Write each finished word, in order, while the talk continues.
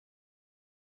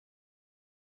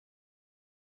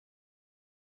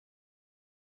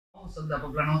Soc de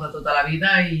Poblenou de tota la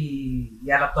vida i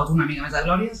ara toco una mica més de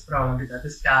glòries, però la veritat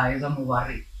és que és el meu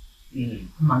barri i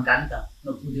m'encanta,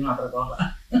 no puc dir una altra cosa.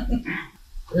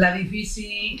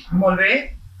 L'edifici, molt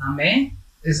bé, també,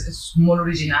 és molt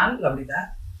original, la veritat.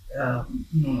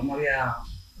 No havia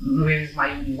vist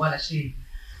mai un igual així.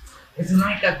 És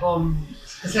una mica com...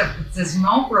 És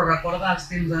nou, però recorda els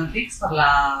temps antics per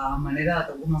la manera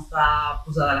de com està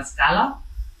posada l'escala,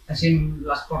 així amb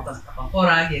les portes cap a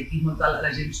fora, i aquí molta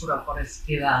la gent surt a fora i es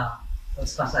queda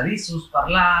als passadissos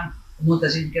parlant, molta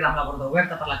gent queda amb la porta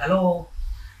oberta per la calor,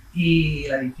 i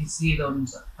l'edifici,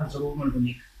 doncs, el trobo molt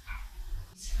bonic.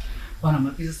 Bueno, amb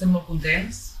el pis estem molt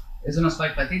contents, és un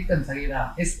espai petit que en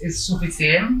seguida és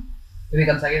suficient, vull dir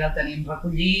que en seguida el tenim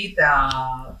recollit,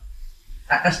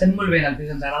 estem molt bé, el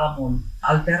pis ens agrada molt.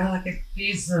 El terra d'aquest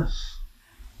pis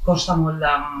costa molt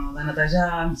de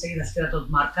netejar, en seguida es queda tot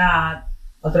marcat,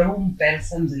 el trobo un pèl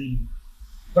senzill,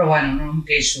 però bueno, no em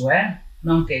queixo,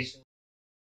 no em queixo.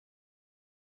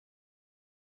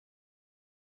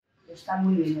 Está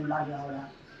muy bien el barrio ahora,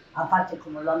 aparte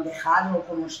como lo han dejado,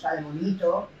 como está de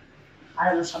bonito,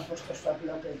 ahora nos han puesto estos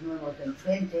bloques nuevos de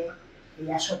enfrente, que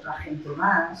ya es otra gente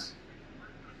más.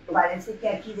 Parece que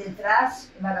aquí detrás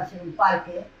van a hacer un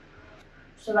parque,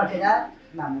 se va a quedar,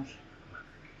 vamos,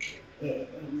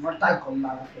 Mortal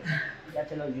Kombat, ya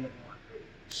te lo digo.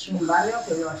 Es un barrio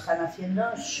que lo están haciendo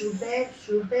súper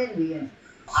bien.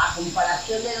 A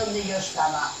comparación de donde yo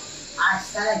estaba a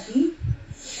estar aquí,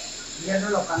 yo no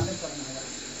lo cambio por nada.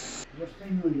 Yo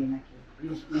estoy muy bien aquí,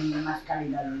 es más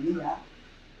calidad de vida.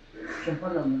 Yo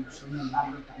por lo menos en el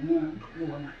barrio también, muy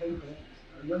buena gente.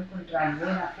 Yo he encontrado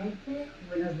buena gente,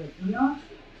 buenos vecinos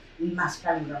y más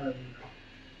calidad de vida.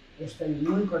 Estoy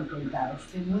muy contenta,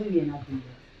 estoy muy bien aquí.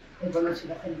 He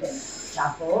conocido gente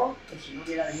chapó, que si no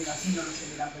hubiera venido aquí no nos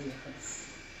hubiera podido hacer.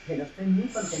 Pero estoy muy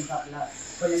contenta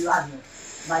con el barrio.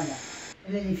 Vaya,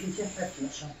 el edificio es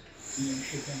precioso. El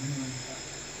edificio es muy bonito.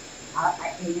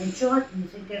 En hecho,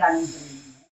 dicen que gana un premio.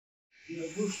 Me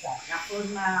gusta la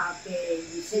forma,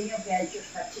 el diseño que ha hecho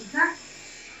esta chica,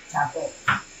 chapó.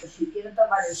 Pues si quiero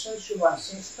tomar el sol, subo al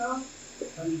sexto,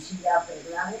 con mi silla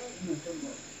plegable y me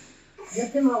tumbo.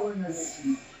 Yo tengo buenos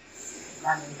vecinos,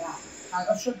 la verdad. A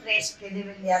 2 o 3 que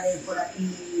deben de haber por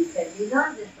aquí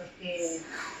perdidos, después que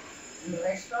el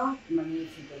resto,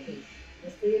 magnífico.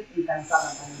 Estoy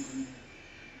encantada también con ellos.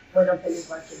 Puedo pedir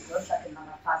cualquier cosa que me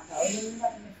haga falta. Oye, mira,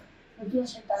 ¿no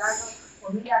tienes el taladro?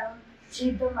 O mira, no,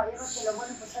 sí, toma, llévatelo,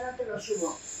 bueno, pues ahora te lo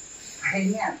subo.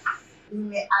 Genial.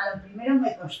 A lo primero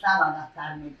me costaba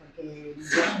adaptarme, porque yo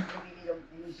siempre he vivido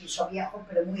en un piso viejo,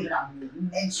 pero muy grande,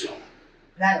 inmenso.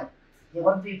 Claro,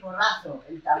 llegó el piporrazo,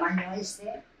 el tamaño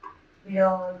este,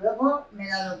 pero luego me he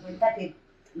dado cuenta que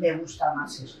me gusta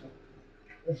más esto.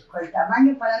 El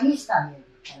tamaño para mí está bien.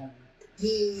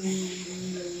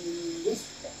 Y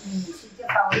mi sitio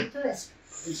favorito es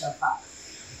el sofá,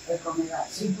 el comedor.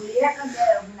 Si pudiera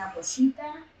cambiar alguna cosita,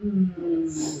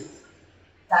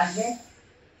 tal vez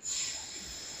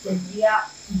tendría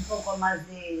un poco más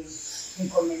de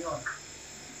comedor.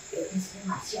 Es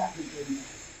demasiado pequeño,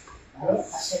 ¿vale?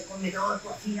 Para ser comedor,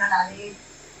 cocina a la vez.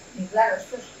 Y claro,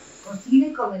 esto es cocina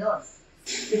y comedor.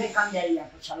 ¿Qué me cambiaría?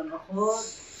 Pues a lo mejor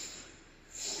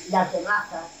la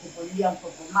terraza, que pondría un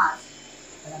poco más,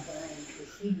 para poner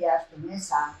tus sillas, tu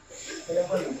mesa, pero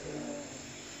bueno,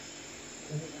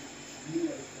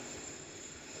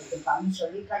 porque para mí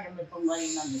solita yo me pongo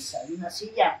ahí una mesa y una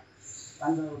silla,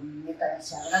 cuando mi nieta ya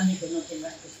sea grande, que no tenga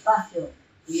este espacio,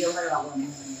 y yo me lo hago en mi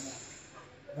manera.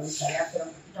 Me gustaría hacer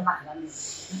un poquito más grande,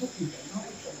 un poquito, no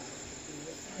mucho más,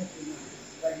 porque este me tiene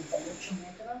 48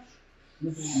 metros,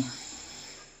 no tiene más.